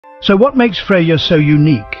So what makes Freyja so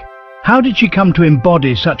unique? How did she come to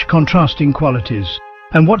embody such contrasting qualities?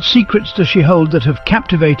 And what secrets does she hold that have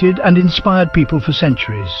captivated and inspired people for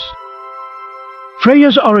centuries?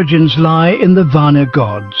 Freyja's origins lie in the Vanir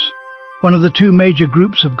gods, one of the two major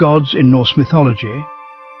groups of gods in Norse mythology,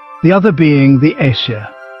 the other being the Aesir.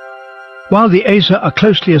 While the Aesir are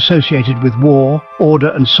closely associated with war, order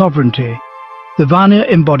and sovereignty, the Vanir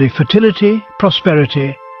embody fertility,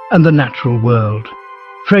 prosperity and the natural world.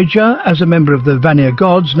 Freyja, as a member of the Vanir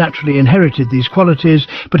gods, naturally inherited these qualities,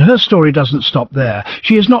 but her story doesn't stop there.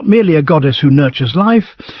 She is not merely a goddess who nurtures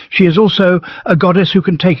life, she is also a goddess who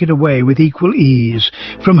can take it away with equal ease.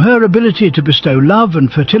 From her ability to bestow love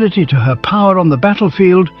and fertility to her power on the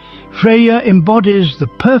battlefield, Freyja embodies the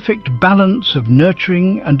perfect balance of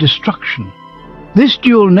nurturing and destruction. This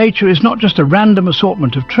dual nature is not just a random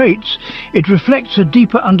assortment of traits, it reflects a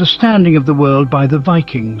deeper understanding of the world by the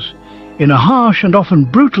Vikings. In a harsh and often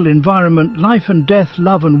brutal environment, life and death,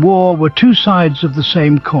 love and war were two sides of the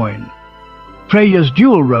same coin. Freyja's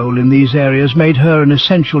dual role in these areas made her an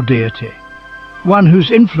essential deity, one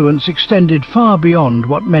whose influence extended far beyond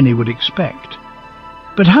what many would expect.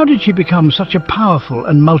 But how did she become such a powerful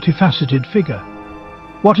and multifaceted figure?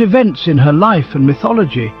 What events in her life and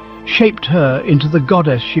mythology shaped her into the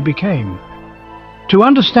goddess she became? To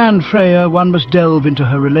understand Freyja, one must delve into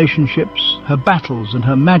her relationships, her battles and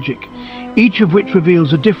her magic, each of which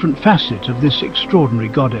reveals a different facet of this extraordinary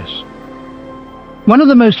goddess. One of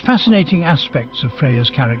the most fascinating aspects of Freyja's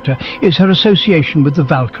character is her association with the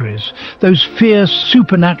Valkyries, those fierce,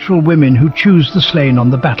 supernatural women who choose the slain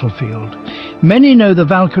on the battlefield. Many know the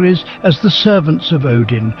Valkyries as the servants of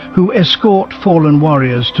Odin, who escort fallen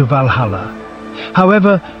warriors to Valhalla.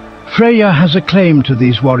 However, Freyja has a claim to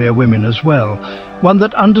these warrior women as well, one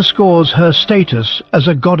that underscores her status as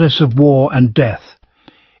a goddess of war and death.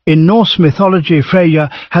 In Norse mythology, Freyja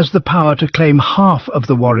has the power to claim half of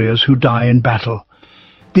the warriors who die in battle.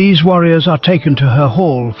 These warriors are taken to her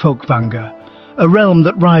hall, Folkvanga, a realm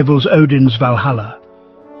that rivals Odin's Valhalla.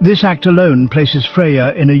 This act alone places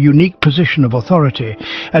Freyja in a unique position of authority,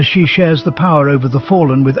 as she shares the power over the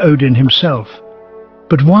fallen with Odin himself.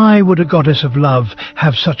 But why would a goddess of love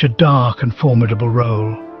have such a dark and formidable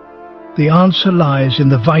role? The answer lies in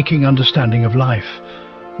the Viking understanding of life,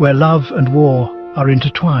 where love and war are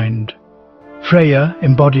intertwined. Freyja,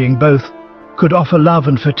 embodying both, could offer love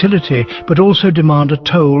and fertility, but also demand a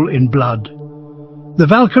toll in blood. The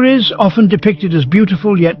Valkyries, often depicted as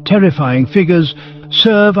beautiful yet terrifying figures,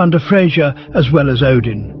 serve under Freyja as well as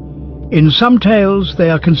Odin. In some tales, they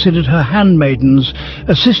are considered her handmaidens,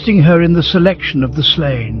 assisting her in the selection of the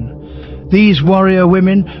slain. These warrior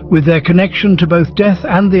women, with their connection to both death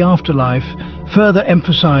and the afterlife, further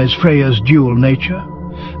emphasize Freyja's dual nature.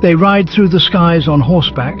 They ride through the skies on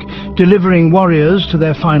horseback, delivering warriors to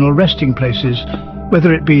their final resting places,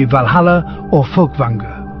 whether it be Valhalla or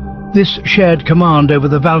Folkvanga. This shared command over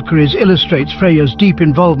the Valkyries illustrates Freyja's deep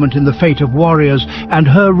involvement in the fate of warriors and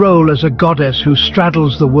her role as a goddess who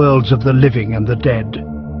straddles the worlds of the living and the dead.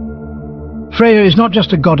 Freyja is not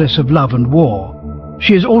just a goddess of love and war.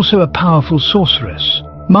 She is also a powerful sorceress,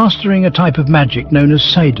 mastering a type of magic known as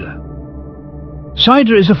seidr.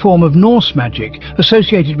 Seidr is a form of Norse magic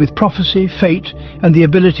associated with prophecy, fate, and the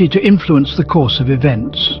ability to influence the course of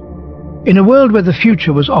events. In a world where the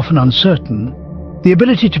future was often uncertain, the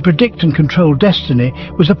ability to predict and control destiny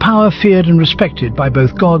was a power feared and respected by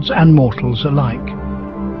both gods and mortals alike.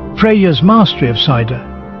 Freyja's mastery of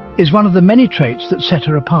seidr is one of the many traits that set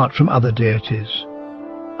her apart from other deities.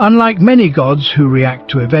 Unlike many gods who react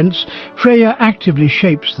to events, Freyja actively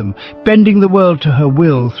shapes them, bending the world to her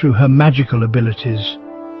will through her magical abilities.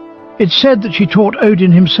 It's said that she taught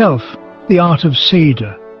Odin himself the art of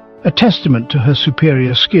seidr, a testament to her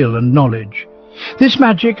superior skill and knowledge. This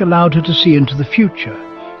magic allowed her to see into the future,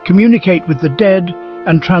 communicate with the dead,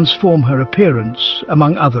 and transform her appearance,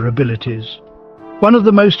 among other abilities. One of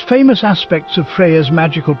the most famous aspects of Freyja's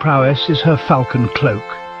magical prowess is her falcon cloak,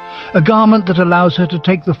 a garment that allows her to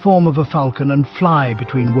take the form of a falcon and fly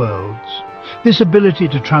between worlds. This ability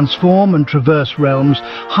to transform and traverse realms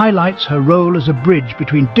highlights her role as a bridge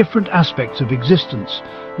between different aspects of existence,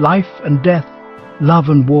 life and death, love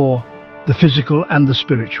and war, the physical and the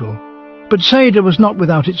spiritual. But seidr was not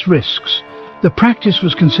without its risks. The practice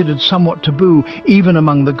was considered somewhat taboo even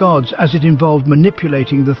among the gods, as it involved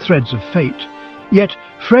manipulating the threads of fate. Yet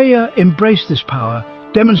Freyja embraced this power,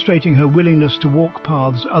 demonstrating her willingness to walk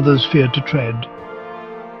paths others feared to tread.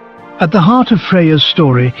 At the heart of Freyja's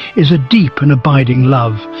story is a deep and abiding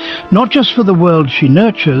love, not just for the world she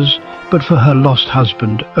nurtures, but for her lost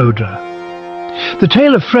husband, Odra. The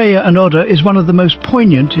tale of Freyja and Oda is one of the most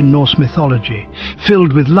poignant in Norse mythology,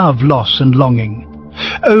 filled with love, loss and longing.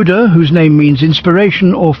 Oda, whose name means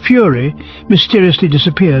inspiration or fury, mysteriously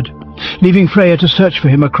disappeared, leaving Freyja to search for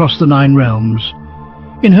him across the 9 realms.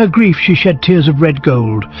 In her grief she shed tears of red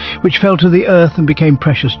gold, which fell to the earth and became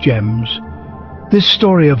precious gems. This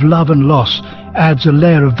story of love and loss adds a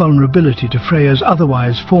layer of vulnerability to Freyja's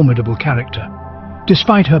otherwise formidable character.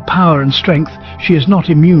 Despite her power and strength, she is not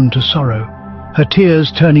immune to sorrow. Her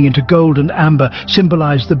tears, turning into gold and amber,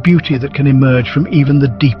 symbolize the beauty that can emerge from even the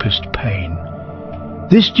deepest pain.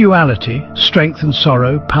 This duality, strength and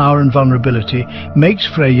sorrow, power and vulnerability, makes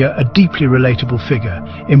Freyja a deeply relatable figure,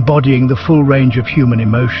 embodying the full range of human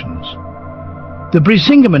emotions. The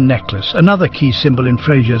Brísingamen necklace, another key symbol in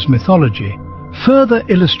Freyja's mythology, further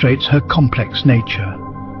illustrates her complex nature.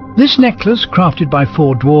 This necklace, crafted by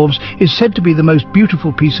 4 dwarves, is said to be the most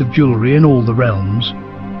beautiful piece of jewellery in all the realms.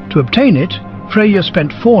 To obtain it, Freyja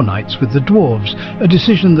spent 4 nights with the dwarves, a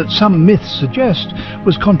decision that some myths suggest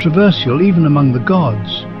was controversial even among the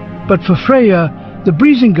gods. But for Freyja, the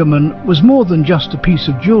Brísingamen was more than just a piece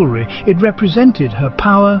of jewellery. It represented her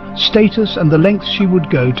power, status and the lengths she would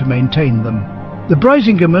go to maintain them. The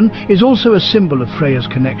Brísingamen is also a symbol of Freyja's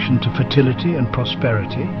connection to fertility and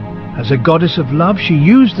prosperity. As a goddess of love, she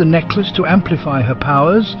used the necklace to amplify her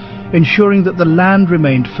powers, ensuring that the land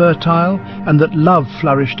remained fertile and that love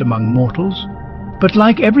flourished among mortals. But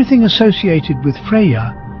like everything associated with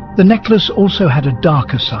Freyja, the necklace also had a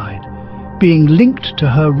darker side, being linked to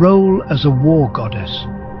her role as a war goddess.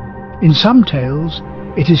 In some tales,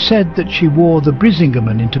 it is said that she wore the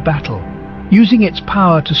Brísingamen into battle, using its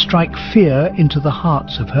power to strike fear into the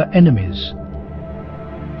hearts of her enemies.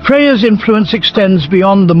 Freyja's influence extends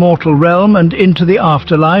beyond the mortal realm and into the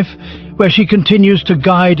afterlife, where she continues to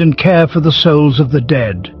guide and care for the souls of the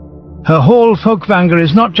dead. Her hall, Folkvangr,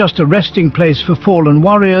 is not just a resting place for fallen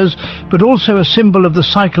warriors, but also a symbol of the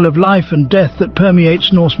cycle of life and death that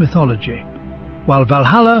permeates Norse mythology. While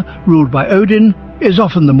Valhalla, ruled by Odin, is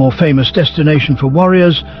often the more famous destination for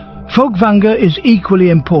warriors, Folkvangr is equally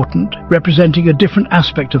important, representing a different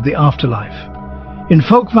aspect of the afterlife. In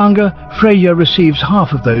Folkvangr, Freyja receives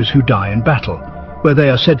half of those who die in battle, where they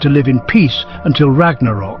are said to live in peace until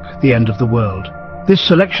Ragnarok, the end of the world. This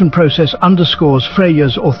selection process underscores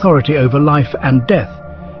Freyja's authority over life and death,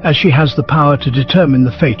 as she has the power to determine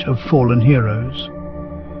the fate of fallen heroes.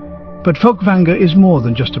 But Folkvangr is more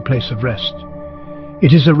than just a place of rest.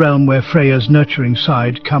 It is a realm where Freyja's nurturing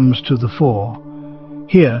side comes to the fore.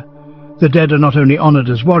 Here, the dead are not only honoured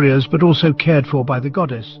as warriors, but also cared for by the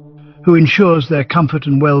goddess, who ensures their comfort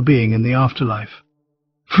and well-being in the afterlife.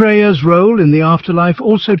 Freyja's role in the afterlife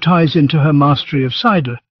also ties into her mastery of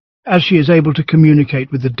seidr, as she is able to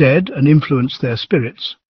communicate with the dead and influence their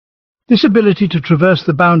spirits. This ability to traverse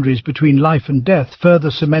the boundaries between life and death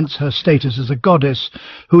further cements her status as a goddess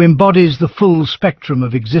who embodies the full spectrum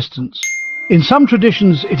of existence. In some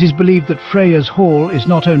traditions, it is believed that Freyja's hall is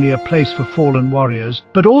not only a place for fallen warriors,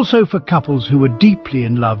 but also for couples who were deeply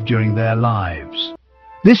in love during their lives.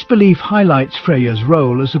 This belief highlights Freyja's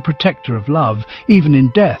role as a protector of love, even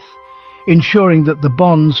in death, ensuring that the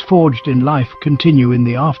bonds forged in life continue in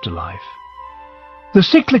the afterlife. The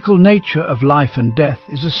cyclical nature of life and death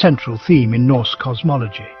is a central theme in Norse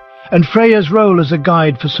cosmology, and Freyja's role as a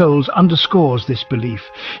guide for souls underscores this belief.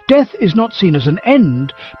 Death is not seen as an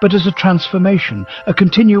end, but as a transformation, a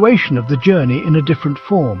continuation of the journey in a different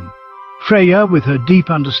form. Freyja, with her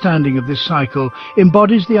deep understanding of this cycle,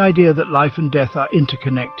 embodies the idea that life and death are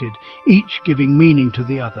interconnected, each giving meaning to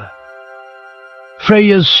the other.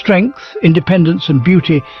 Freyja's strength, independence and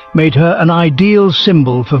beauty made her an ideal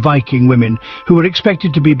symbol for Viking women, who were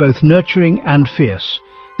expected to be both nurturing and fierce.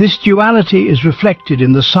 This duality is reflected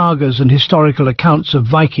in the sagas and historical accounts of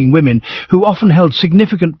Viking women, who often held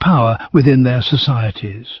significant power within their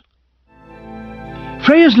societies.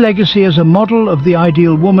 Freyja's legacy as a model of the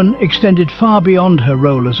ideal woman extended far beyond her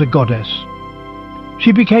role as a goddess.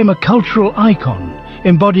 She became a cultural icon,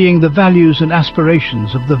 embodying the values and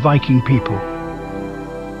aspirations of the Viking people.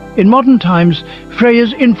 In modern times,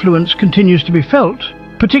 Freyja's influence continues to be felt,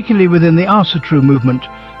 particularly within the Asatru movement,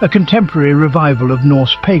 a contemporary revival of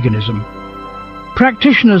Norse paganism.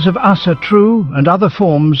 Practitioners of Asatru and other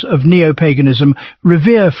forms of neo-paganism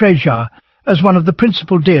revere Freyja as one of the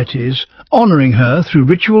principal deities, honouring her through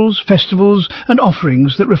rituals, festivals and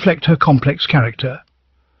offerings that reflect her complex character.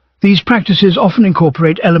 These practices often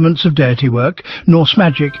incorporate elements of deity work, Norse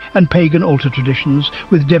magic and pagan altar traditions,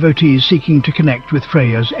 with devotees seeking to connect with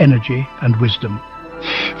Freyja's energy and wisdom.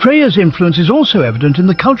 Freyja's influence is also evident in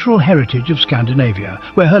the cultural heritage of Scandinavia,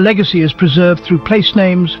 where her legacy is preserved through place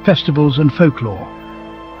names, festivals and folklore.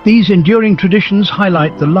 These enduring traditions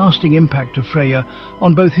highlight the lasting impact of Freyja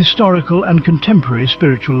on both historical and contemporary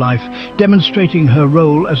spiritual life, demonstrating her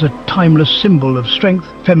role as a timeless symbol of strength,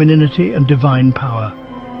 femininity, and divine power.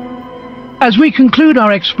 As we conclude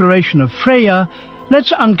our exploration of Freyja,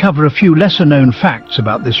 let's uncover a few lesser-known facts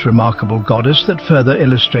about this remarkable goddess that further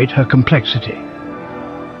illustrate her complexity.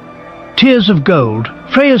 Tears of gold.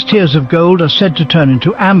 Freyja's tears of gold are said to turn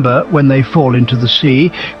into amber when they fall into the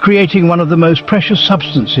sea, creating one of the most precious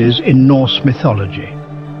substances in Norse mythology.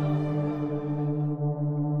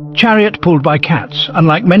 Chariot pulled by cats.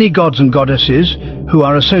 Unlike many gods and goddesses who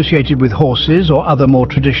are associated with horses or other more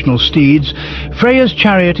traditional steeds, Freyja's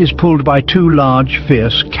chariot is pulled by two large,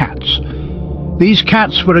 fierce cats. These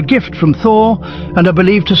cats were a gift from Thor and are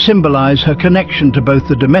believed to symbolize her connection to both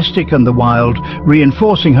the domestic and the wild,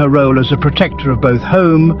 reinforcing her role as a protector of both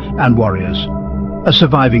home and warriors, a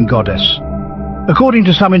surviving goddess. According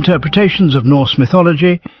to some interpretations of Norse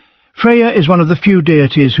mythology, Freyja is one of the few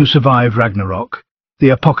deities who survive Ragnarok, the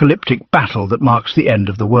apocalyptic battle that marks the end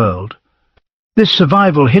of the world. This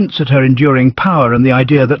survival hints at her enduring power and the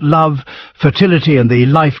idea that love, fertility, and the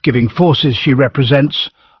life-giving forces she represents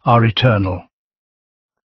are eternal.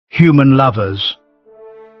 Human lovers.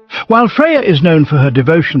 While Freyja is known for her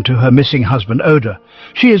devotion to her missing husband Oda,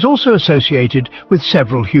 she is also associated with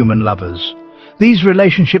several human lovers. These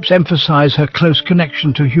relationships emphasize her close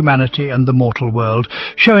connection to humanity and the mortal world,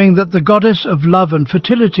 showing that the goddess of love and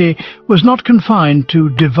fertility was not confined to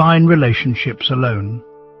divine relationships alone.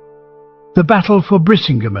 The battle for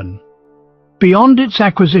Brísingamen. Beyond its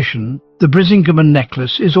acquisition, the Brísingamen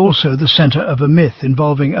necklace is also the center of a myth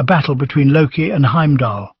involving a battle between Loki and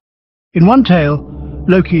Heimdall. In one tale,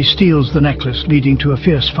 Loki steals the necklace, leading to a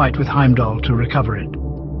fierce fight with Heimdall to recover it.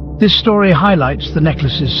 This story highlights the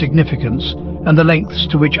necklace's significance and the lengths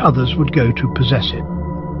to which others would go to possess it.